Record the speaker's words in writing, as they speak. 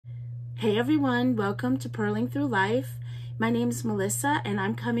Hey everyone, welcome to Purling Through Life. My name is Melissa and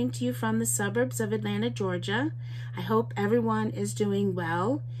I'm coming to you from the suburbs of Atlanta, Georgia. I hope everyone is doing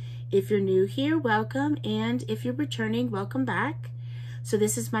well. If you're new here, welcome, and if you're returning, welcome back. So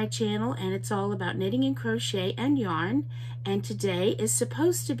this is my channel and it's all about knitting and crochet and yarn, and today is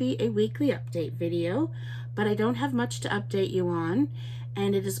supposed to be a weekly update video, but I don't have much to update you on,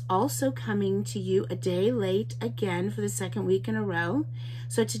 and it is also coming to you a day late again for the second week in a row.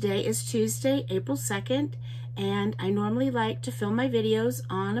 So today is Tuesday, April 2nd, and I normally like to film my videos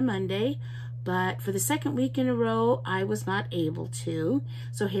on a Monday, but for the second week in a row, I was not able to.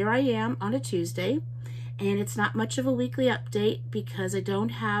 So here I am on a Tuesday, and it's not much of a weekly update because I don't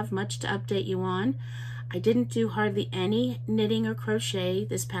have much to update you on. I didn't do hardly any knitting or crochet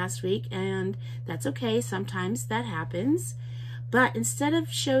this past week, and that's okay, sometimes that happens. But instead of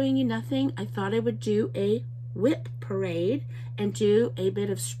showing you nothing, I thought I would do a whip parade and do a bit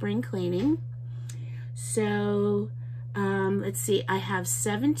of spring cleaning. So let's see, I have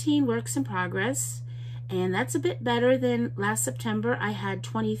 17 works in progress, and that's a bit better than last September. I had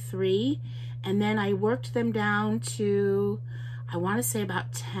 23, and then I worked them down to, I want to say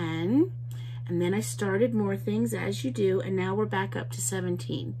about 10, and then I started more things as you do, and now we're back up to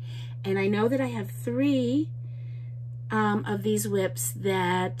 17. And I know that I have 3 of these whips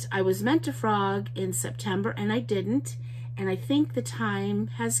that I was meant to frog in September and I didn't, and I think the time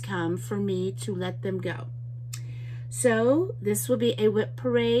has come for me to let them go. So this will be a whip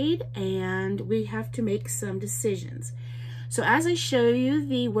parade and we have to make some decisions. So as I show you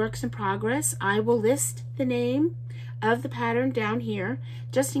the works in progress, I will list the name of the pattern down here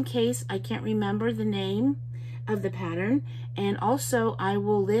just in case I can't remember the name of the pattern, and also I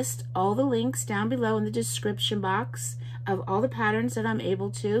will list all the links down below in the description box of all the patterns that I'm able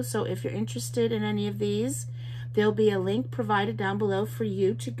to. So if you're interested in any of these, there'll be a link provided down below for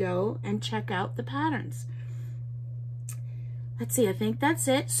you to go and check out the patterns. Let's see, I think that's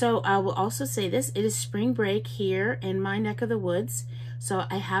it. So I will also say this, it is spring break here in my neck of the woods. So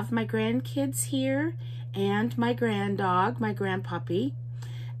I have my grandkids here and my granddog, my grandpuppy,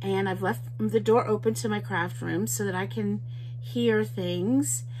 and I've left the door open to my craft room so that I can hear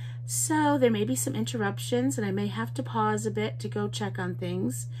things. So there may be some interruptions and I may have to pause a bit to go check on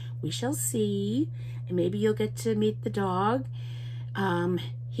things. We shall see. And maybe you'll get to meet the dog.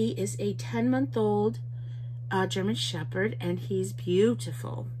 He is a 10-month-old German Shepherd and he's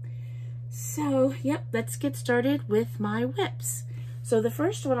beautiful. So, yep, let's get started with my whips. So the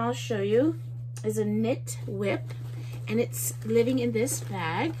first one I'll show you is a knit whip, and it's living in this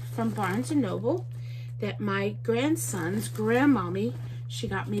bag from Barnes & Noble that my grandson's grandmommy, she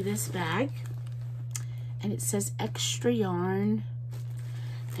got me this bag, and it says extra yarn.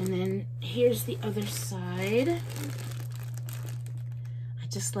 And then here's the other side. I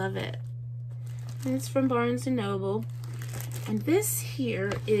just love it. And it's from Barnes & Noble. And this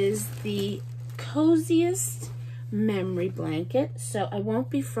here is the Coziest memory blanket. So I won't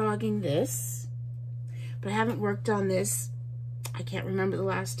be frogging this, but I haven't worked on this. I can't remember the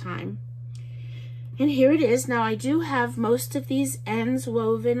last time. And here it is. Now I do have most of these ends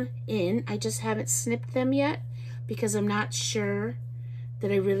woven in. I just haven't snipped them yet because I'm not sure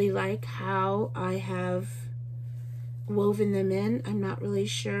that I really like how I have woven them in. I'm not really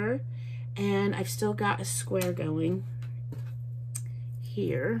sure. And I've still got a square going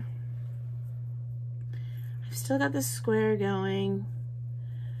here. I've still got the square going.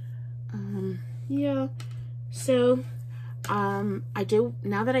 Yeah. So I do,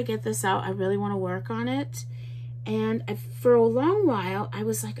 now that I get this out, I really want to work on it. And for a long while, I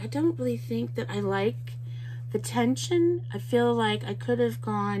was like, I don't really think that I like the tension. I feel like I could have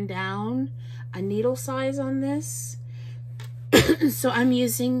gone down a needle size on this. So I'm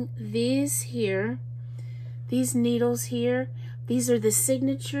using these here, these needles here. These are the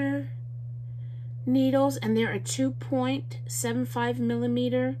signature needles, and they're a 2.75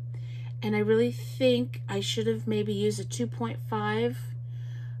 millimeter. And I really think I should have maybe used a 2.5,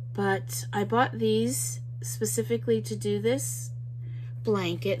 but I bought these specifically to do this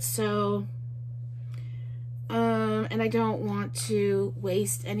blanket. So, and I don't want to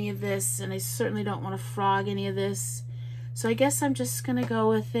waste any of this, and I certainly don't want to frog any of this. So I guess I'm just gonna go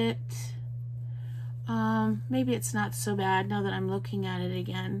with it. Maybe it's not so bad now that I'm looking at it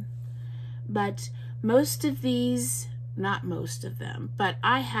again. But most of these, not most of them, but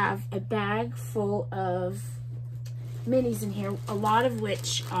I have a bag full of minis in here, a lot of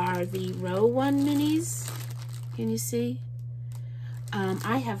which are the row 1 minis. Can you see?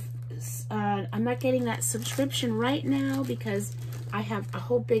 I have, I'm not getting that subscription right now because I have a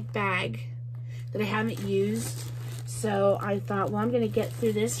whole big bag that I haven't used. So I thought, well, I'm going to get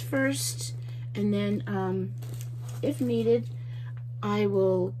through this first, and then if needed, I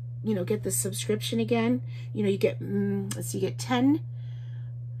will, you know, get the subscription again. You know, you get, let's see, you get 10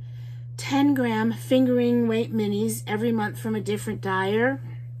 gram fingering weight minis every month from a different dyer.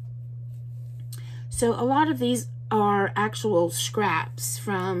 So a lot of these are actual scraps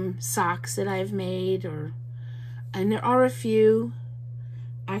from socks that I've made, and there are a few.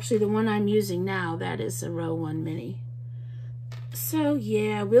 Actually, the one I'm using now, that is a row 1 mini. So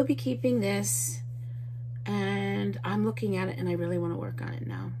yeah, we'll be keeping this, and I'm looking at it and I really want to work on it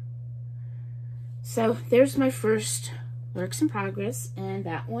now. So there's my first works in progress, and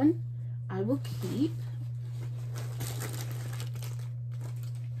that one I will keep.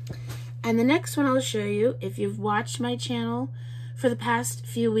 And the next one I'll show you, if you've watched my channel for the past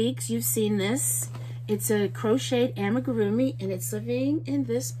few weeks, you've seen this. It's a crocheted amigurumi, and it's living in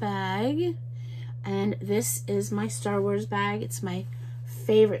this bag. And this is my Star Wars bag. It's my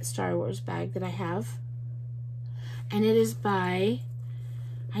favorite Star Wars bag that I have. And it is by,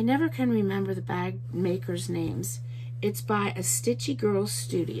 I never can remember the bag maker's names. It's by A Stitchy Girl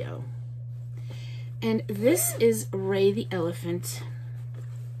Studio. And this is Wray the elephant.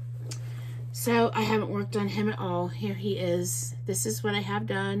 So I haven't worked on him at all. Here he is. This is what I have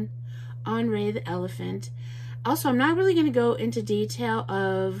done on Wray the elephant. Also, I'm not really going to go into detail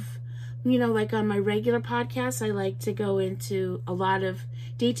of, you know, like on my regular podcast, I like to go into a lot of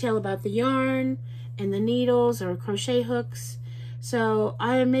detail about the yarn and the needles or crochet hooks. So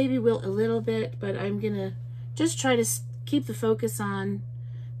I maybe will a little bit, but I'm going to just try to keep the focus on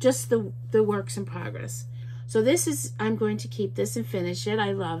just the works in progress. So this is, I'm going to keep this and finish it.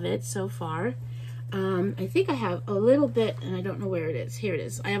 I love it so far. I think I have a little bit, and I don't know where it is. Here it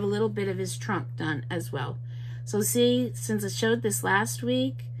is. I have a little bit of his trunk done as well. So see, since I showed this last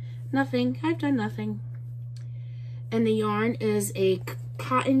week, nothing. I've done nothing. And the yarn is a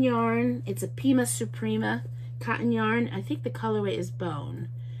cotton yarn. It's a Pima Suprema cotton yarn. I think the colorway is Bone.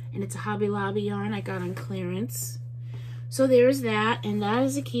 And it's a Hobby Lobby yarn I got on clearance. So there's that, and that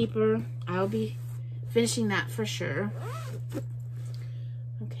is a keeper. I'll be finishing that for sure.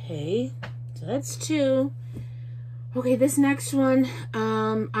 Okay, so that's 2. Okay, this next one,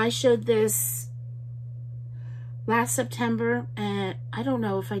 I showed this last September, and I don't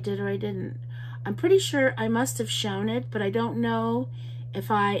know if I did or I didn't. I'm pretty sure I must have shown it, but I don't know if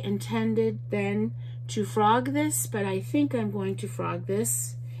I intended then to frog this, but I think I'm going to frog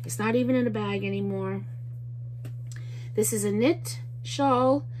this. It's not even in a bag anymore. This is a knit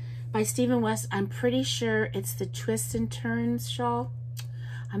shawl by Stephen West. I'm pretty sure it's the Twist and Turns shawl.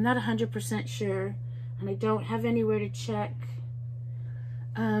 I'm not 100% sure, and I don't have anywhere to check.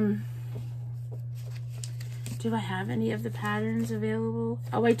 Do I have any of the patterns available?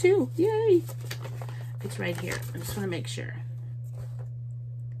 Oh, I do. Yay! It's right here. I just want to make sure.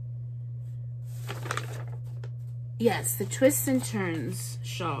 Yes, the Twist and Turns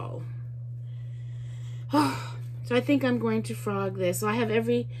shawl. So I think I'm going to frog this. So I have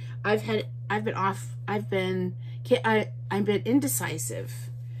I've been indecisive.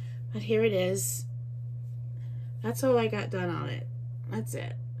 But here it is. That's all I got done on it. That's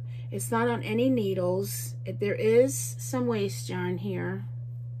it. It's not on any needles. There is some waste yarn here.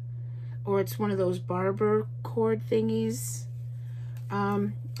 Or it's one of those barber cord thingies.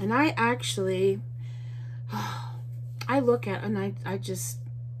 And I actually, I look at and I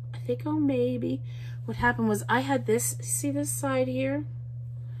think, oh, maybe. What happened was I had this, see this side here?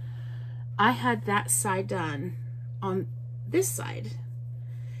 I had that side done on this side.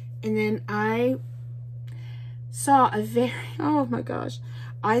 And then I saw a oh my gosh,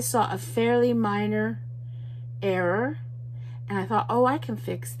 I saw a fairly minor error. And I thought, oh, I can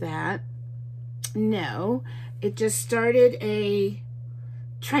fix that. No, it just started a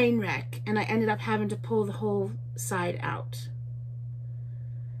train wreck. And I ended up having to pull the whole side out.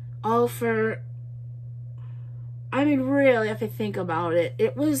 All for, I mean, really, if I think about it,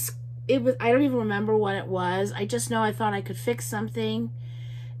 it was, I don't even remember what it was. I just know I thought I could fix something,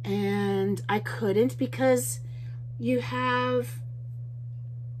 and I couldn't, because you have,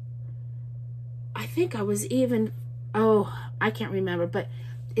 I think I was even, oh, I can't remember, but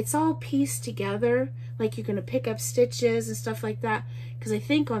it's all pieced together, like you're going to pick up stitches and stuff like that, because I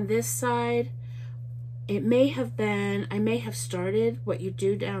think on this side, it may have been, I may have started what you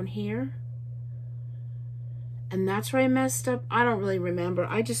do down here. And that's where I messed up. I don't really remember.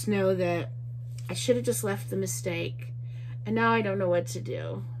 I just know that I should have just left the mistake. And now I don't know what to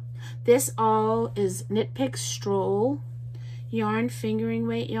do. This all is Knit Pick Stroll yarn, fingering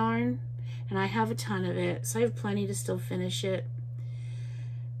weight yarn. And I have a ton of it. So I have plenty to still finish it.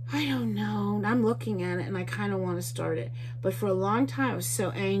 I don't know. I'm looking at it and I kind of want to start it. But for a long time, I was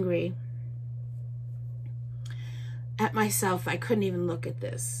so angry at myself. I couldn't even look at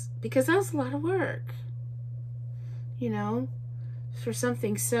this because that was a lot of work, you know, for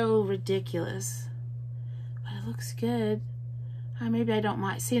something so ridiculous. But it looks good. Maybe I don't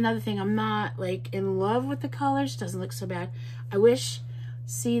mind. See, another thing, I'm not like in love with the colors. Doesn't look so bad. I wish,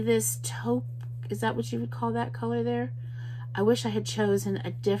 see this taupe, is that what you would call that color there? I wish I had chosen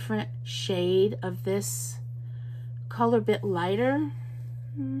a different shade of this color, a bit lighter.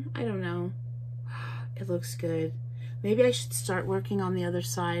 I don't know. It looks good. Maybe I should start working on the other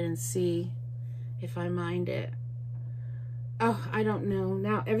side and see if I mind it. Oh, I don't know.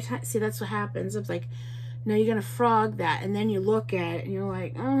 Now, every time, see, that's what happens. I'm like, no, you're going to frog that. And then you look at it and you're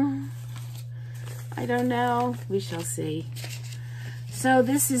like, oh, I don't know. We shall see. So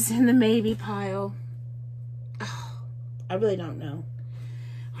this is in the maybe pile. Oh, I really don't know.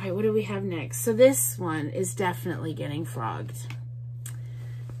 All right, what do we have next? So this one is definitely getting frogged.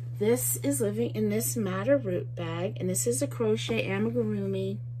 This is living in this madder root bag, and this is a crochet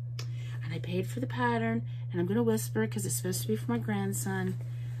amigurumi, and I paid for the pattern, and I'm going to whisper because it's supposed to be for my grandson.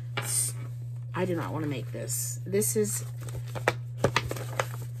 I do not want to make this. This is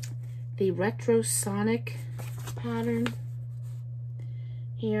the Retro Sonic pattern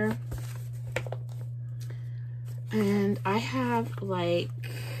here, and I have like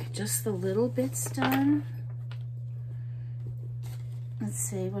just the little bits done. Let's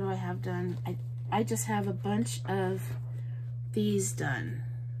see, what do I have done? I just have a bunch of these done.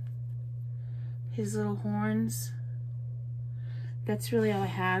 His little horns. That's really all I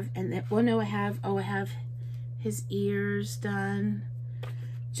have. And then, well, no, I have his ears done.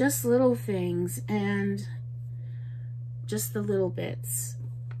 Just little things and just the little bits.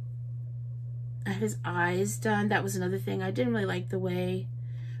 I have his eyes done. That was another thing. I didn't really like the way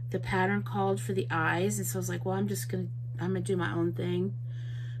the pattern called for the eyes, and so I was like, well, I'm gonna do my own thing.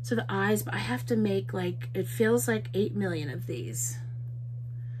 So the eyes, but I have to make like, it feels like 8 million of these.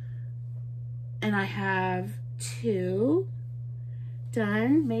 And I have 2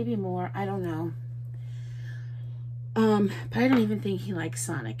 done, maybe more, I don't know. But I don't even think he likes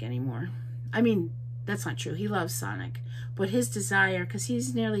Sonic anymore. I mean, that's not true. He loves Sonic. But his desire, because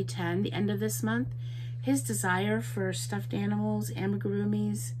he's nearly 10, the end of this month, his desire for stuffed animals,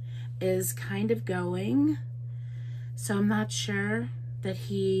 amigurumis, is kind of going. So I'm not sure that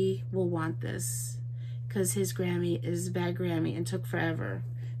he will want this, because his Grammy is a bad Grammy and took forever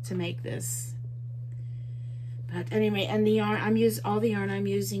to make this. But anyway, and the yarn all the yarn I'm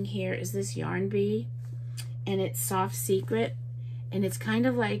using here is this Yarn Bee, and it's Soft Secret, and it's kind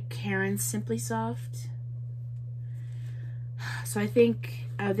of like Karen's Simply Soft. So I think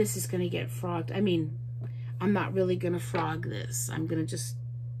this is going to get frogged. I mean, I'm not really going to frog this. I'm just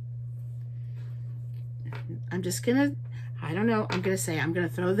going to, I don't know, I'm going to say I'm going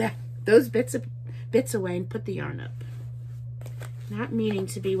to throw those bits away and put the yarn up. Not meaning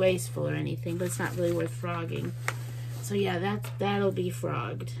to be wasteful or anything, but it's not really worth frogging. So yeah, that'll be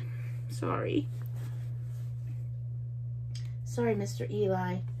frogged. Sorry. Sorry, Mr.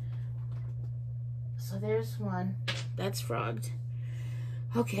 Eli. So there's one. That's frogged.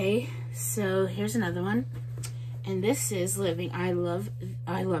 Okay, so here's another one. And this is living. I love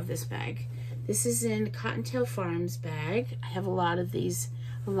this bag. This is in Cottontail Farms bag. I have a lot of these,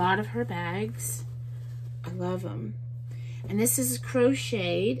 a lot of her bags. I love them. And this is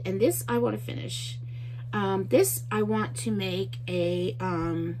crocheted, and this I want to finish. This I want to make a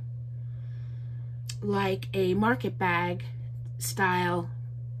like a market bag style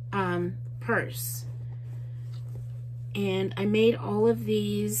purse. And I made all of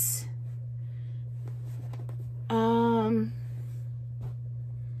these kind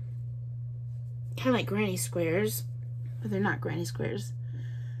of like granny squares, but they're not granny squares.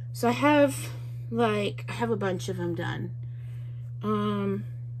 So I have a bunch of them done.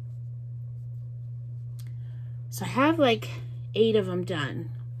 So I have like 8 of them done,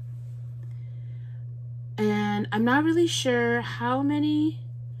 and I'm not really sure how many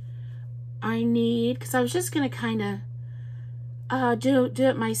I need, because I was just gonna kind of do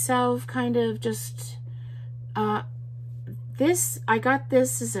it myself, kind of just this. I got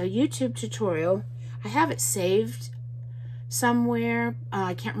this as a YouTube tutorial. I have it saved somewhere.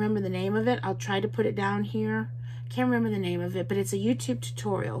 I can't remember the name of it. I'll try to put it down here. I can't remember the name of it, but it's a YouTube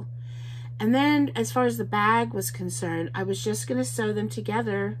tutorial. And then as far as the bag was concerned, I was just going to sew them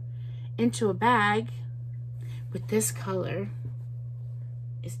together into a bag with this color.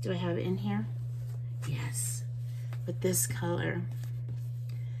 Do I have it in here? Yes, with this color.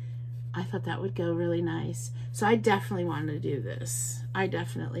 I thought that would go really nice. So I definitely want to do this. I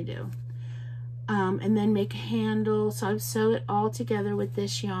definitely do. And then make a handle. So I sew it all together with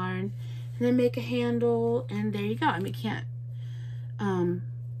this yarn, and then make a handle, and there you go. I mean,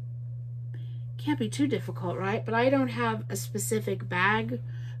 can't be too difficult, right? But I don't have a specific bag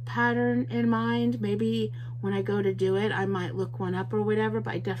pattern in mind. Maybe when I go to do it, I might look one up or whatever,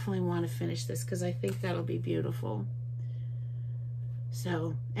 but I definitely want to finish this because I think that'll be beautiful.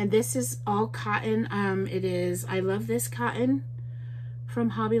 So, and this is all cotton. It is, I love this cotton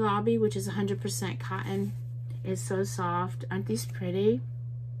from Hobby Lobby, which is 100% cotton. It's so soft. Aren't these pretty?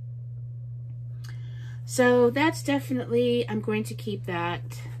 So that's definitely, I'm going to keep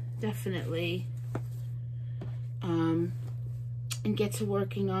that, definitely, and get to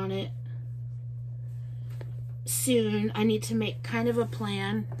working on it soon. I need to make kind of a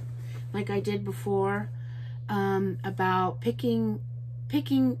plan, like I did before, about picking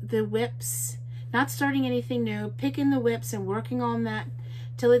the whips, not starting anything new, picking the whips and working on that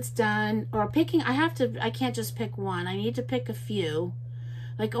till it's done, or picking, I can't just pick one. I need to pick a few,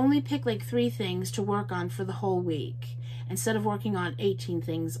 like only pick like 3 things to work on for the whole week instead of working on 18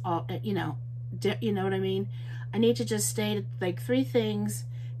 things, all, you know what I mean? I need to just stay to like 3 things,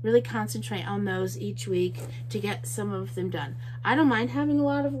 really concentrate on those each week to get some of them done. I don't mind having a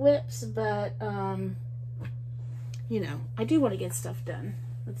lot of whips, but you know, I do want to get stuff done.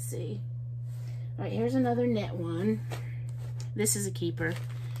 Let's see. All right, here's another knit one. This is a keeper.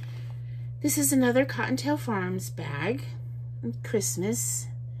 This is another Cottontail Farms bag. Christmas.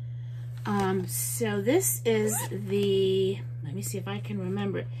 So this is the, let me see if I can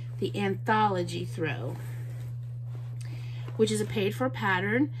remember, the Anthology throw, which is a paid for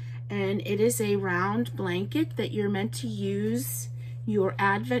pattern, and it is a round blanket that you're meant to use your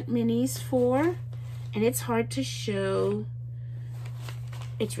Advent minis for, and it's hard to show.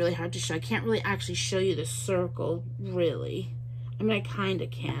 It's really hard to show. I can't really actually show you the circle, really. I mean, I kind of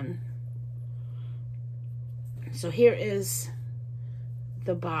can. So here is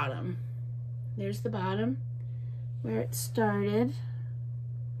the bottom. There's the bottom where it started.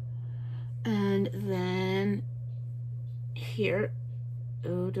 And then here,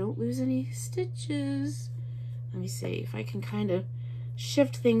 oh, don't lose any stitches. Let me see if I can kind of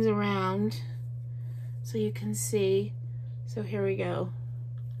shift things around so you can see. So here we go.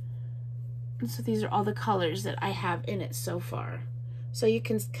 And so these are all the colors that I have in it so far. So you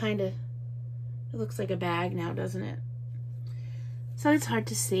can kind of, it looks like a bag now, doesn't it? So it's hard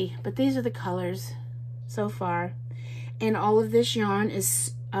to see, but these are the colors so far. And all of this yarn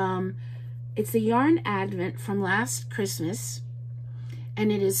is, it's the Yarn Advent from last Christmas.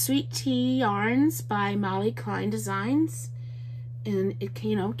 And it is Sweet Tea Yarns by Molly Klein Designs. And it,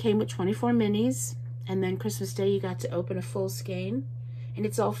 you know, came with 24 minis. And then Christmas Day, you got to open a full skein. And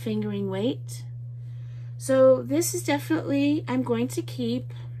it's all fingering weight. So this is definitely, I'm going to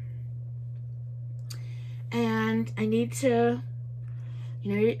keep. And I need to,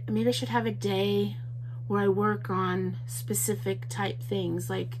 you know, maybe I should have a day where I work on specific type things.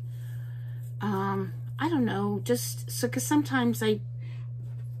 Like, I don't know, just so, because sometimes I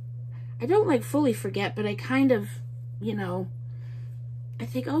don't like fully forget, but I kind of, you know, I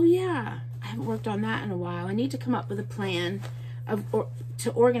think, oh yeah, I haven't worked on that in a while. I need to come up with a plan of,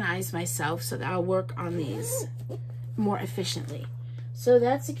 to organize myself so that I'll work on these more efficiently. So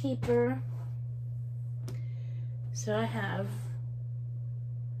that's a keeper. So I have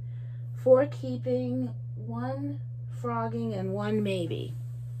 4 keeping, 1 frogging, and 1 maybe.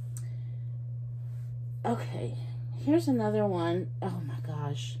 Okay, here's another one. Oh my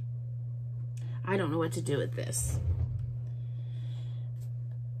gosh. I don't know what to do with this.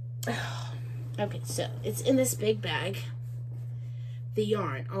 Okay, so it's in this big bag. The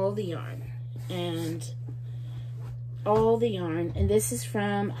yarn, all the yarn. And all the yarn. And this is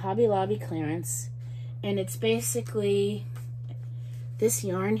from Hobby Lobby clearance. And it's basically this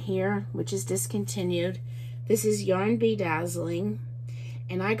yarn here, which is discontinued. This is Yarn Bedazzling.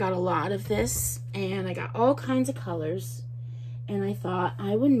 And I got a lot of this. And I got all kinds of colors. And I thought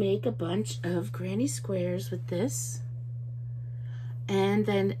I would make a bunch of granny squares with this. And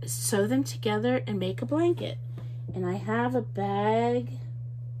then sew them together and make a blanket. And I have a bag.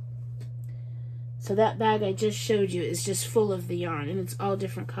 So that bag I just showed you is just full of the yarn. And it's all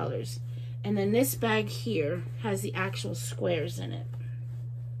different colors. And then this bag here has the actual squares in it.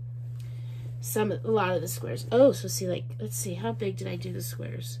 A lot of the squares. Oh, so see, like, let's see, how big did I do the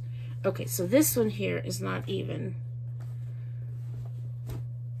squares? Okay, so this one here is not even.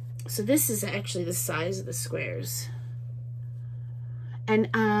 So this is actually the size of the squares. And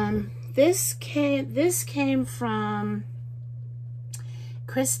this came from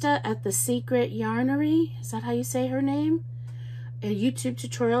Krista at the Secret Yarnery. Is that how you say her name? A YouTube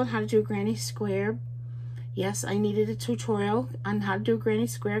tutorial on how to do a granny square. Yes, I needed a tutorial on how to do a granny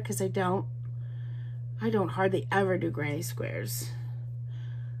square because I don't hardly ever do granny squares.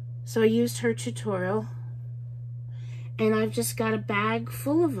 So I used her tutorial, and I've just got a bag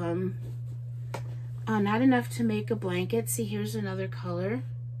full of them. Not enough to make a blanket. See, here's another color.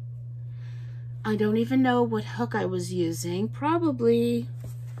 I don't even know what hook I was using. Probably,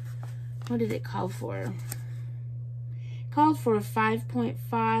 what did it call for? It called for a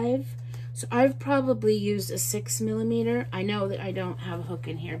 5.5. So I've probably used a 6mm. I know that I don't have a hook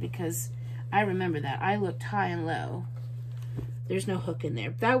in here because I remember that. I looked high and low. There's no hook in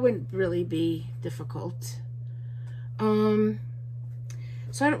there. That wouldn't really be difficult.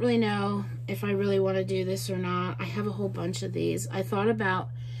 So I don't really know if I really want to do this or not. I have a whole bunch of these. I thought about,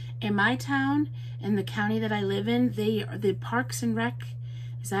 in my town, in the county that I live in, the Parks and Rec,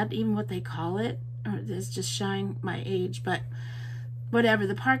 is that even what they call it? Or it's just showing my age, but whatever,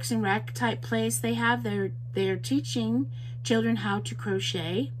 the Parks and Rec type place they have, they're teaching children how to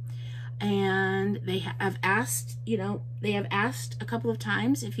crochet. And they have asked, you know, they have asked a couple of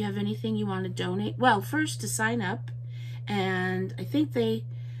times if you have anything you want to donate. Well, first to sign up. And I think a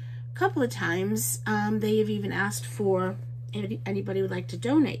couple of times, they have even asked for anybody would like to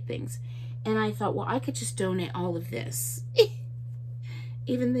donate things. And I thought, well, I could just donate all of this.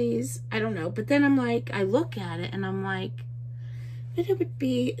 Even these, I don't know. But then I'm like, I look at it and I'm like, but it would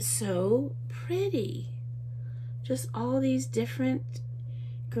be so pretty. Just all these different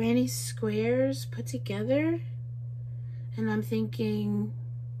granny squares put together. And I'm thinking,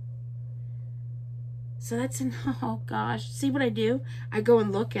 so that's an, oh gosh, see what I do? I go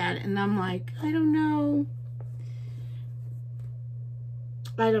and look at it and I'm like, I don't know.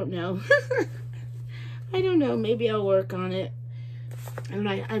 I don't know. I don't know. Maybe I'll work on it. And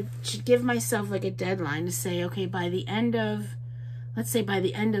I should give myself like a deadline to say, okay, by the end of, let's say by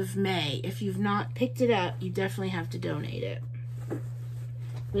the end of May, if you've not picked it up, you definitely have to donate it.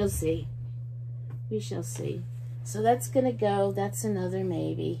 We'll see. We shall see. So that's going to go. That's another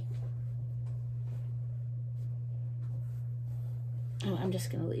maybe. Oh, I'm just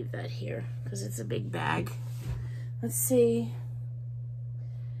going to leave that here because it's a big bag. Let's see.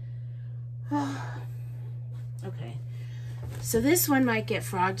 Okay. So this one might get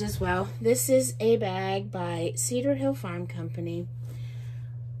frogged as well. This is a bag by Cedar Hill Farm Company.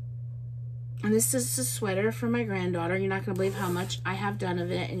 And this is a sweater for my granddaughter. You're not going to believe how much I have done of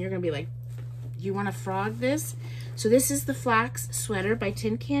it. And you're going to be like, you want to frog this? So this is the Flax Sweater by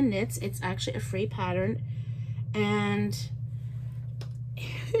tincanknits. It's actually a free pattern. And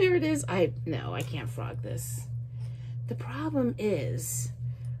here it is. No, I can't frog this. The problem is,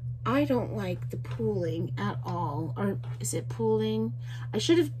 I don't like the pooling at all. Or is it pooling? I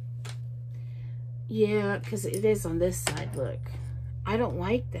should have, yeah, because it is on this side, look. I don't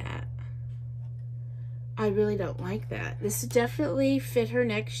like that. I really don't like that. This will definitely fit her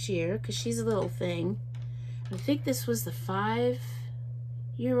next year because she's a little thing. I think this was the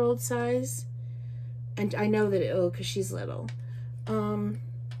 5-year-old size. And I know that it will because she's little.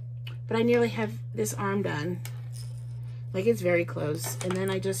 But I nearly have this arm done. Like, it's very close. And then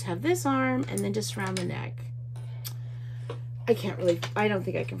I just have this arm and then just around the neck. I don't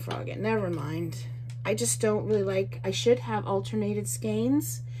think I can frog it. Never mind. I just don't really like, I should have alternated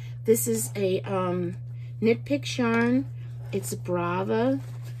skeins. This is a Knit Picks yarn. It's Brava.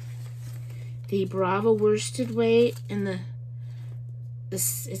 The Brava worsted weight and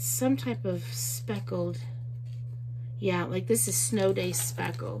it's some type of speckled, yeah, like this is Snow Day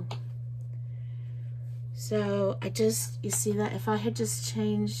Speckle. So you see that? If I had just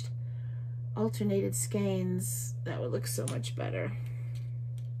changed alternated skeins, that would look so much better.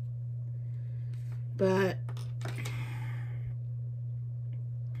 But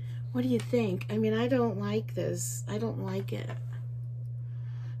what do you think? I mean, I don't like this. I don't like it.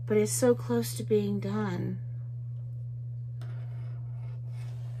 But it's so close to being done.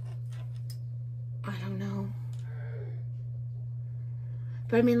 I don't know.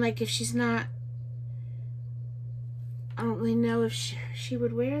 But I mean, like, if she's not, I don't really know if she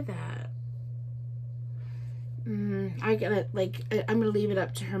would wear that. I gotta, like, I'm gonna leave it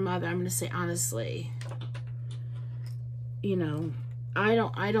up to her mother. I'm gonna say, honestly, you know, I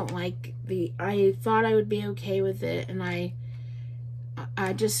don't like I thought I would be okay with it, and I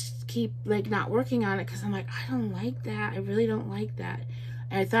just keep, like, not working on it because I'm like, I don't like that. I really don't like that.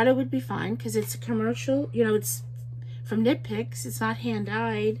 And I thought it would be fine because it's a commercial, you know, it's from Knit Picks. It's not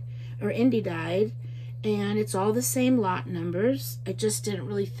hand-dyed or indie-dyed, and it's all the same lot numbers. I just didn't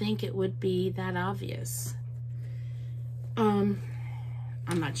really think it would be that obvious.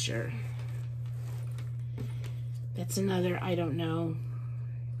 I'm not sure. That's another I don't know.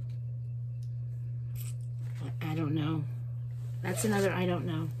 I don't know. That's another I don't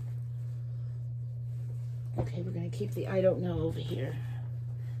know. Okay, we're going to keep the I don't know over here.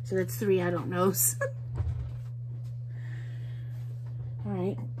 So that's 3 I don't knows. All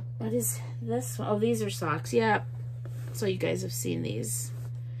right. What is this one? Oh, these are socks. Yeah. So you guys have seen these.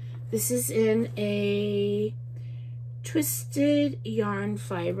 This is in a twisted yarn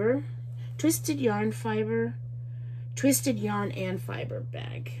fiber. Twisted yarn and fiber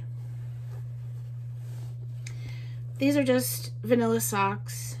bag. These are just vanilla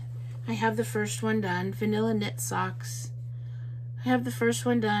socks. I have the first one done. Vanilla knit socks. I have the first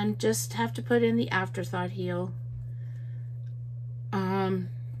one done. Just have to put in the afterthought heel.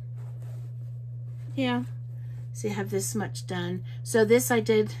 Yeah. So you have this much done. So this I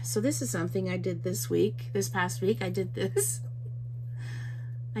did. So this is something I did this week. This past week I did this.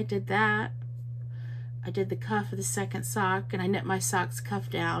 I did that. I did the cuff of the second sock, and I knit my sock's cuff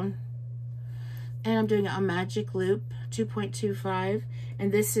down. And I'm doing a magic loop, 2.25,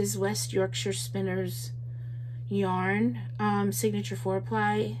 and this is West Yorkshire Spinners yarn, signature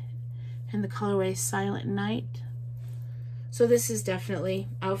 4-ply, and the colorway Silent Night. So this is definitely,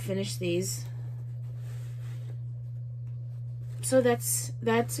 I'll finish these. So that's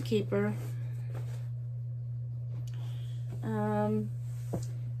a keeper.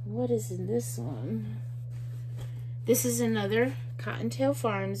 What is in this one? This is another Cottontail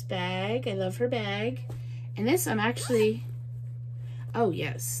Farms bag. I love her bag. And this I'm actually, oh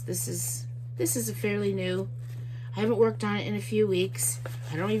yes, this is a fairly new. I haven't worked on it in a few weeks.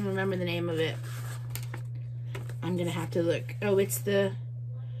 I don't even remember the name of it. I'm gonna have to look. Oh, it's the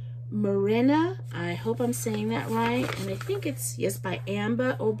Marinna. I hope I'm saying that right. And I think it's, yes, by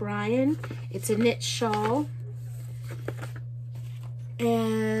Ambah O'Brien. It's a knit shawl.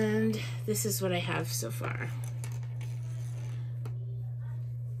 And this is what I have so far.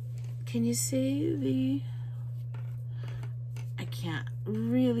 Can you see the, I can't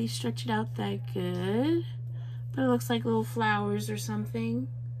really stretch it out that good, but it looks like little flowers or something.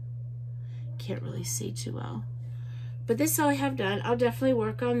 Can't really see too well. But this is all I have done. I'll definitely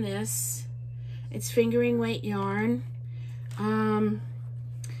work on this. It's fingering weight yarn. Well,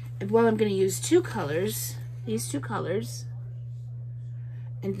 I'm going to use 2 colors, these 2 colors.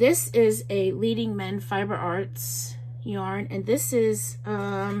 And this is a Leading Men Fiber Arts yarn, and this is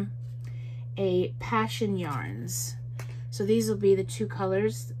a Passion Yarns. So these will be the 2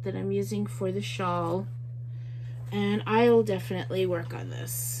 colors that I'm using for the shawl, and I'll definitely work on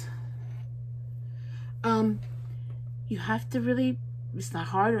this. You have to really, it's not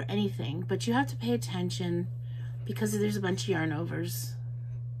hard or anything, but you have to pay attention because there's a bunch of yarn overs,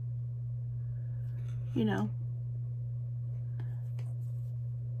 you know.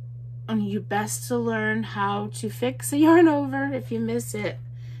 And you best to learn how to fix a yarn over if you miss it,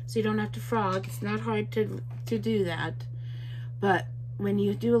 so you don't have to frog. It's not hard to do that, but when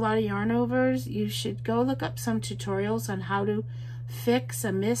you do a lot of yarn overs, you should go look up some tutorials on how to fix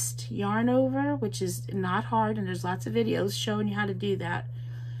a missed yarn over, which is not hard, and there's lots of videos showing you how to do that.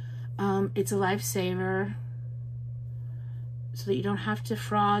 It's a lifesaver so that you don't have to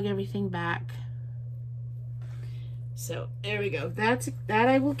frog everything back. So there we go. That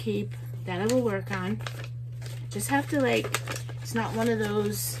I will keep. That I will work on. Just have to, like, it's not one of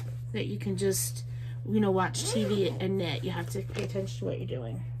those that you can just, you know, watch TV and knit. You have to pay attention to what you're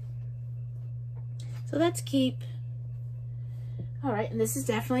doing. So that's keep. All right, and this is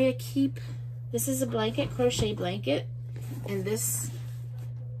definitely a keep. This is a blanket, crochet blanket, and this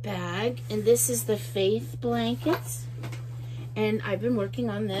bag, and this is the Faith blanket. And I've been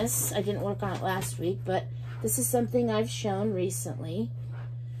working on this. I didn't work on it last week, but this is something I've shown recently,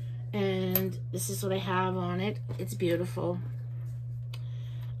 and this is what I have on it. It's beautiful.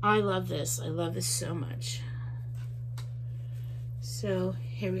 I love this. I love this so much. So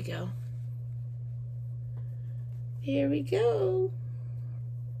here we go. Here we go.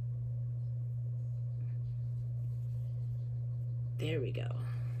 There we go.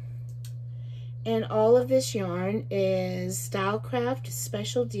 And all of this yarn is Stylecraft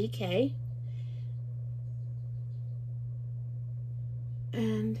Special DK.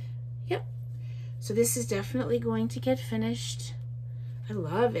 And yep, so this is definitely going to get finished. I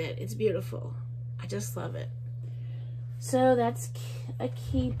love it. It's beautiful. I just love it. So that's a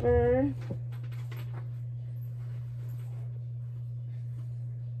keeper.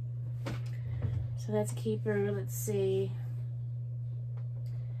 So that's a keeper. Let's see.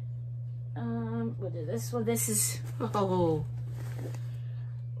 What is this one? This is, oh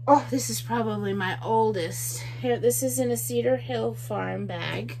Oh, this is probably my oldest. Here, this is in a Cedar Hill farm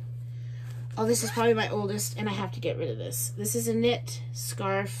bag. Oh, this is probably my oldest, and I have to get rid of this. This is a knit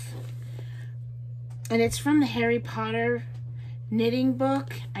scarf, and it's from the Harry Potter knitting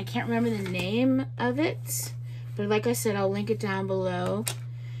book. I can't remember the name of it, but like I said, I'll link it down below.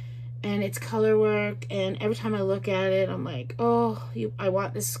 And it's color work, and every time I look at it, I'm like, oh, I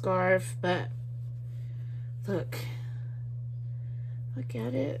want this scarf, but look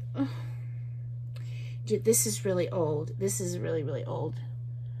at it. Oh. Dude, this is really old. This is really, really old.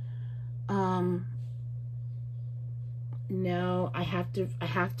 No, I have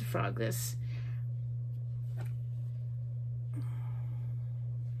to frog this.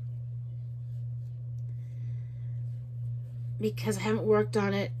 Because I haven't worked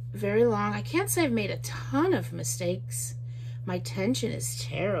on it very long. I can't say I've made a ton of mistakes. My tension is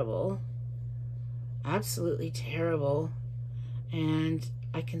terrible. Absolutely terrible. And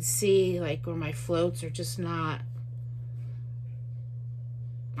I can see like where my floats are just not.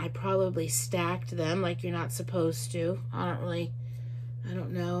 I probably stacked them like you're not supposed to. I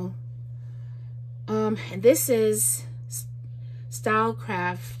don't know. And this is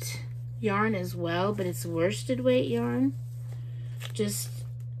Stylecraft yarn as well, but it's worsted weight yarn. Just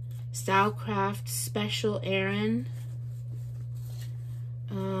Stylecraft Special Aran.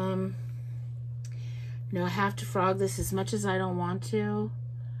 No, I have to frog this as much as I don't want to.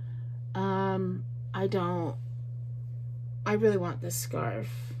 I really want this scarf.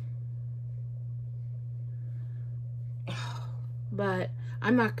 But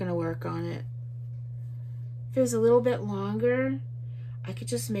I'm not going to work on it. If it was a little bit longer, I could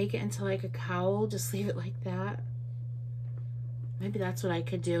just make it into like a cowl. Just leave it like that. Maybe that's what I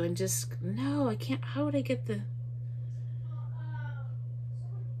could do and just... No, I can't. How would I get the...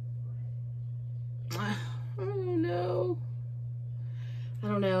 Oh, no. I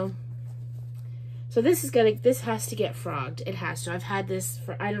don't know. So this has to get frogged. It has to. I've had this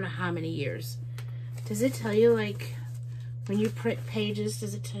for I don't know how many years. Does it tell you, like, when you print pages,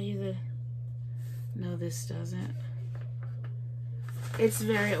 does it tell you the... No, this doesn't. It's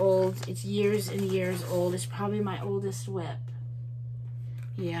very old. It's years and years old. It's probably my oldest whip.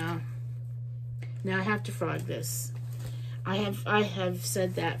 Yeah. Now I have to frog this. I have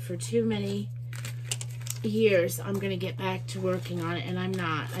said that for too many years. I'm going to get back to working on it, and I'm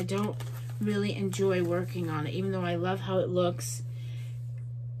not. I don't really enjoy working on it, even though I love how it looks,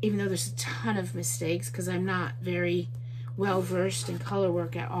 even though there's a ton of mistakes because I'm not very well versed in color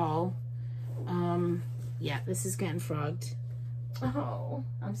work at all. Yeah, this is getting frogged. Oh,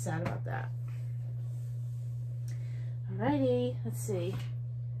 I'm sad about that. Alrighty, let's see.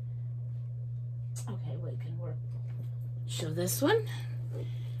 Okay, we can work. Show this one.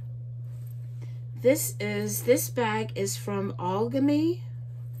 This bag is from Algamy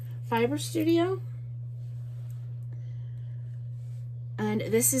Fiber Studio. And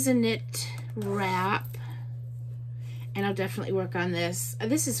this is a knit wrap. And I'll definitely work on this.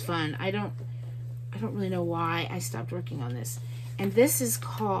 This is fun. I don't really know why I stopped working on this. And this is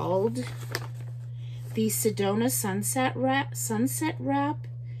called the Sedona Sunset Wrap.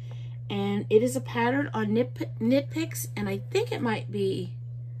 And it is a pattern on Knit Picks, and I think it might be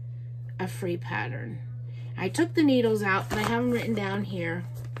a free pattern. I took the needles out, but I have them written down here.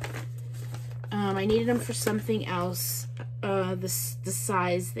 I needed them for something else, the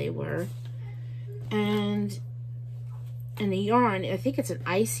size they were. And the yarn, I think it's an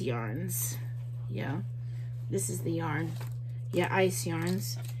Ice Yarns. Yeah, this is the yarn. Yeah, Ice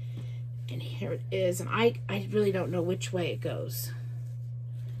Yarns. And here it is. And I really don't know which way it goes.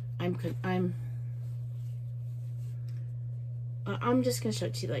 I'm just gonna show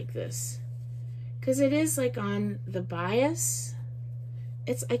it to you like this, because it is like on the bias.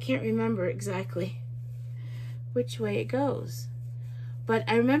 I can't remember exactly which way it goes, but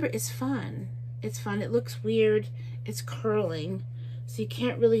I remember it's fun. It's fun. It looks weird. It's curling, so you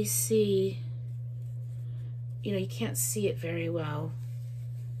can't really see. You know, you can't see it very well.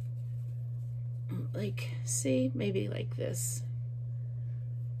 Like, see, maybe like this.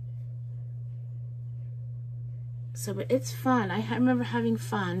 So, but it's fun. I remember having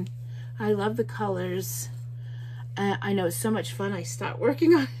fun. I love the colors. I know it's so much fun I stopped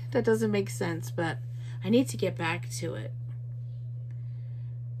working on it. That doesn't make sense, but I need to get back to it.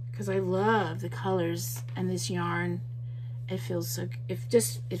 Because I love the colors and this yarn. It feels so, it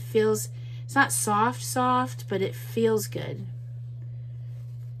feels, it's not soft, but it feels good.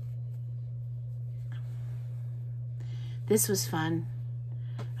 This was fun.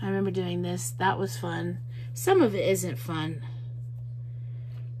 I remember doing this. That was fun. Some of it isn't fun.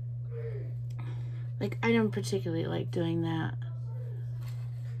 Like, I don't particularly like doing that.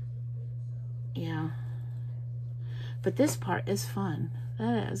 Yeah. But this part is fun.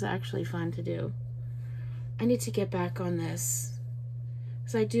 That is actually fun to do. I need to get back on this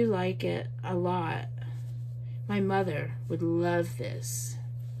because I do like it a lot. My mother would love this.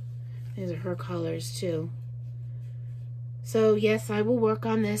 These are her colors too. So yes, I will work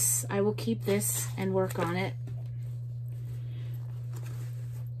on this. I will keep this and work on it.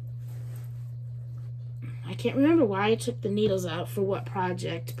 I can't remember why I took the needles out for what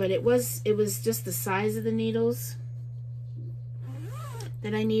project, but it was just the size of the needles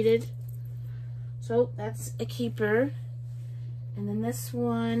that I needed. So that's a keeper. And then this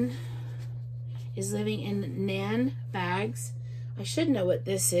one is living in Nan bags. I should know what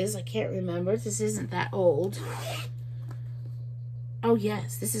this is. I can't remember. This isn't that old. Oh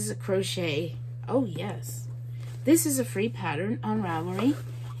yes, this is a crochet. Oh yes. This is a free pattern on Ravelry,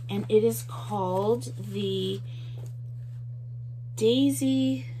 and it is called the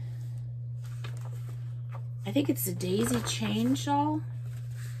Daisy, I think it's the Daisy Chain Shawl.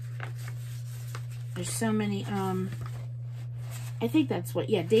 There's so many, I think that's what,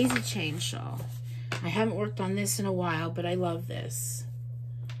 yeah, Daisy Chain Shawl. I haven't worked on this in a while, but I love this.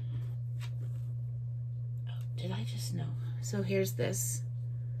 Oh, did I just know? So here's this.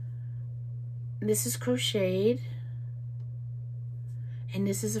 This is crocheted. And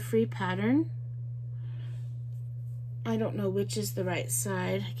this is a free pattern. I don't know which is the right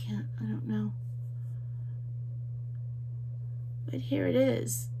side. I don't know. But here it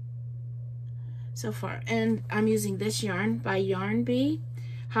is. So far. And I'm using this yarn by Yarn Bee.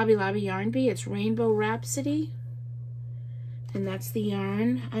 Hobby Lobby Yarn Bee. It's Rainbow Rhapsody. And that's the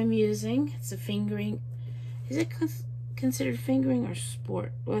yarn I'm using. It's a fingering. Is it considered fingering or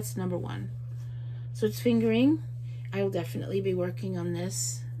sport? Well, that's number one. So it's fingering. I will definitely be working on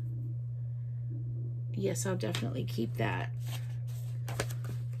this. Yes, I'll definitely keep that.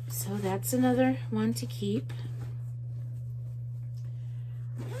 So that's another one to keep.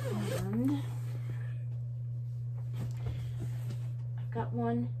 And I've got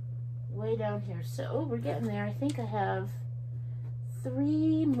one way down here. So, oh, we're getting there. I think I have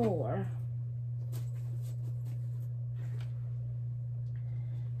 3 more.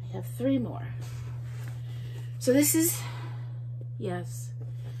 I have 3 more. So this is, yes,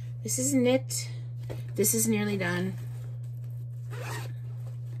 this is knit. This is nearly done.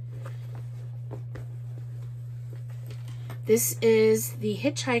 This is the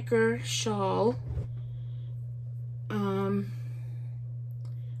Hitchhiker shawl.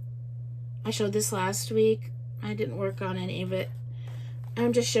 I showed this last week. I didn't work on any of it.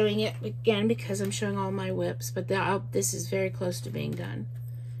 I'm just showing it again because I'm showing all my whips, but this is very close to being done.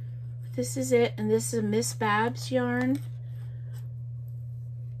 This is it, and this is a Miss Babs yarn.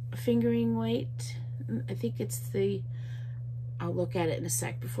 Fingering weight. I think it's the, I'll look at it in a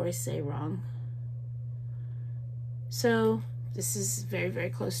sec before I say wrong. So this is very, very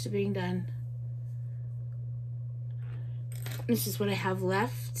close to being done. This is what I have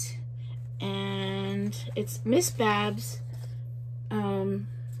left, and it's Miss Babs.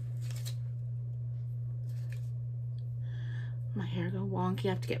 My hair go wonky. I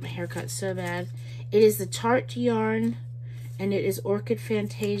have to get my hair cut so bad. It is the Tarte yarn, and it is Orchid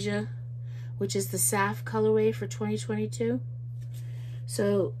Fantasia, which is the SAF colorway for 2022.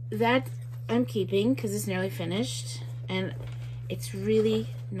 So that I'm keeping because it's nearly finished, and it's really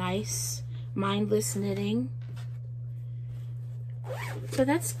nice, mindless knitting. So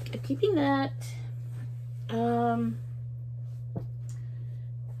that's keeping that.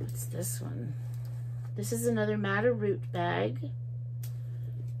 What's this one? This is another Madder Root bag.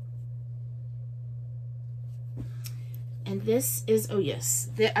 And this is, oh yes,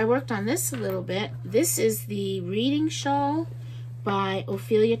 I worked on this a little bit. This is the Reading Shawl by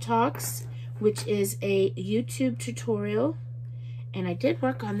Ophelia Talks, which is a YouTube tutorial. And I did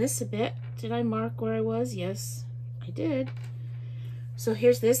work on this a bit. Did I mark where I was? Yes, I did. So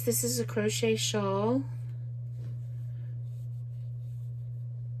here's this. This is a crochet shawl.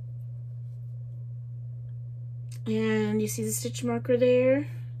 And you see the stitch marker there?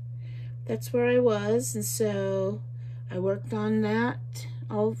 That's where I was, and so I worked on that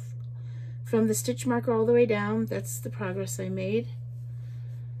all from the stitch marker all the way down. That's the progress I made.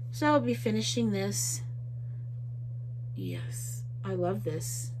 So I'll be finishing this. Yes, I love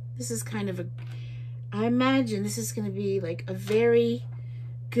this. This is kind of a, I imagine this is going to be like a very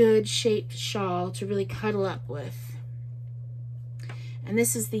good shaped shawl to really cuddle up with. And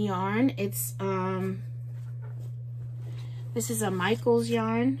this is the yarn. It's this is a Michaels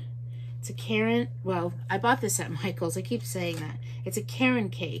yarn. It's a Karen, well, I bought this at Michaels. I keep saying that. It's a Karen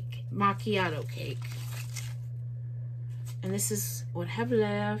cake, macchiato cake. And this is what I have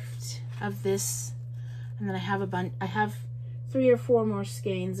left. of this, and then I have a bunch. I have 3 or 4 more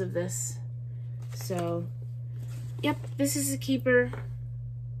skeins of this. So, yep, this is a keeper.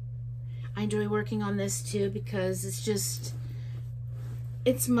 I enjoy working on this too because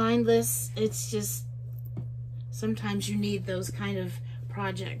it's mindless. It's just, sometimes you need those kind of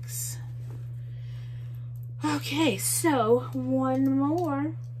projects. Okay, so one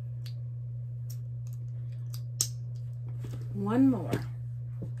more.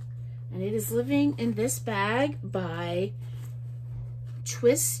 And it is living in this bag by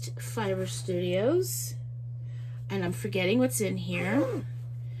Twist Fiber Studios. And I'm forgetting what's in here.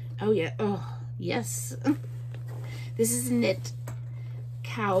 Oh yeah, oh yes. This is a knit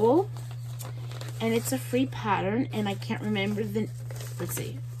cowl. And it's a free pattern, and I can't remember the, let's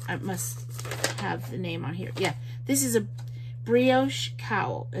see, I must have the name on here. Yeah, this is a brioche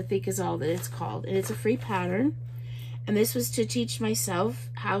cowl, I think is all that it's called. And it's a free pattern. And this was to teach myself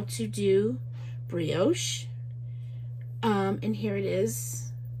how to do brioche. And here it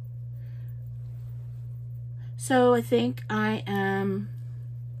is. So I think I am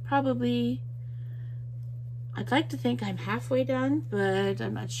probably, I'd like to think I'm halfway done, but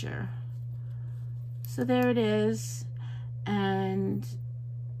I'm not sure. So there it is. And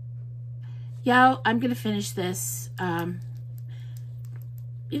yeah, I'm gonna finish this. Even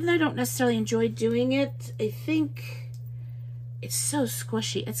though I don't necessarily enjoy doing it, I think it's so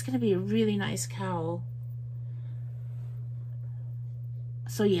squishy. It's gonna be a really nice cowl.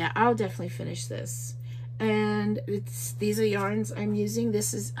 So yeah, I'll definitely finish this. And these are yarns I'm using.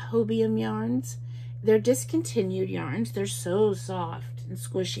 This is Hobium yarns. They're discontinued yarns. They're so soft and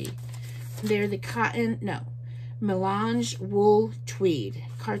squishy. They're the cotton, no, melange wool tweed,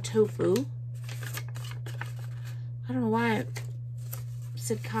 Cartofu. I don't know why I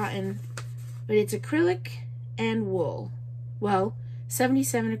said cotton, but it's acrylic and wool. Well,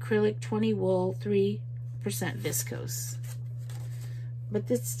 77 acrylic, 20 wool, 3% viscose. But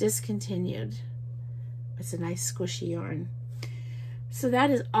it's discontinued. It's a nice squishy yarn. So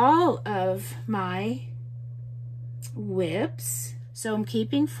that is all of my whips. So I'm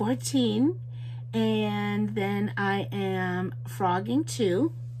keeping 14, and then I am frogging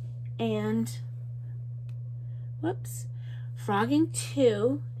 2, and frogging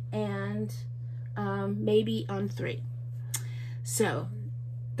 2, and maybe on 3. So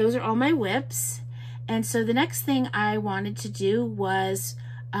those are all my whips. And so the next thing I wanted to do was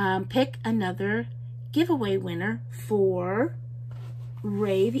pick another giveaway winner for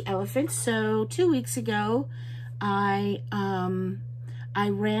Wray the elephant. So 2 weeks ago, I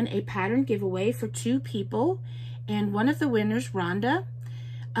ran a pattern giveaway for 2 people, and one of the winners, Rhonda,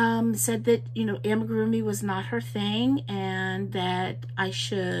 said that, you know, amigurumi was not her thing and that I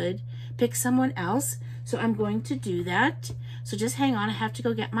should pick someone else. So I'm going to do that. So just hang on, I have to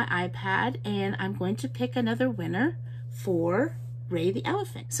go get my iPad, and I'm going to pick another winner for Wray the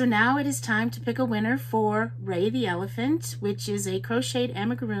elephant. So now it is time to pick a winner for Wray the elephant, which is a crocheted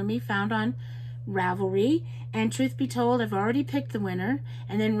amigurumi found on Ravelry. And truth be told, I've already picked the winner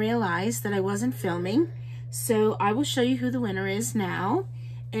and then realized that I wasn't filming. So I will show you who the winner is now.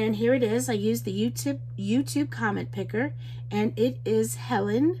 And here it is. I used the YouTube comment picker, and it is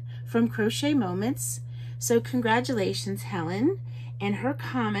Helen from Crochet Moments. So congratulations, Helen. And her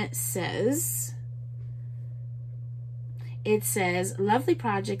comment says, it says, lovely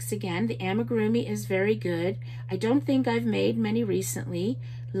projects again. The amigurumi is very good. I don't think I've made many recently.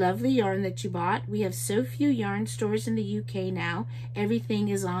 Lovely yarn that you bought. We have so few yarn stores in the UK now. Everything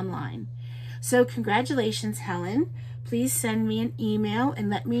is online. So congratulations, Helen. Please send me an email and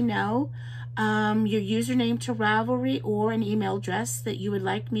let me know your username to Ravelry or an email address that you would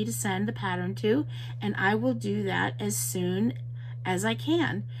like me to send the pattern to, and I will do that as soon as I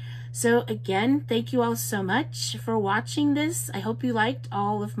can. So again, thank you all so much for watching this. I hope you liked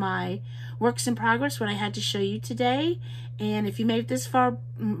all of my works in progress, what I had to show you today. And if you made it this far,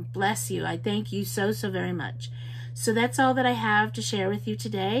 bless you. I thank you so, so very much. So that's all that I have to share with you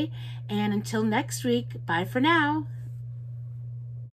today. And until next week, bye for now.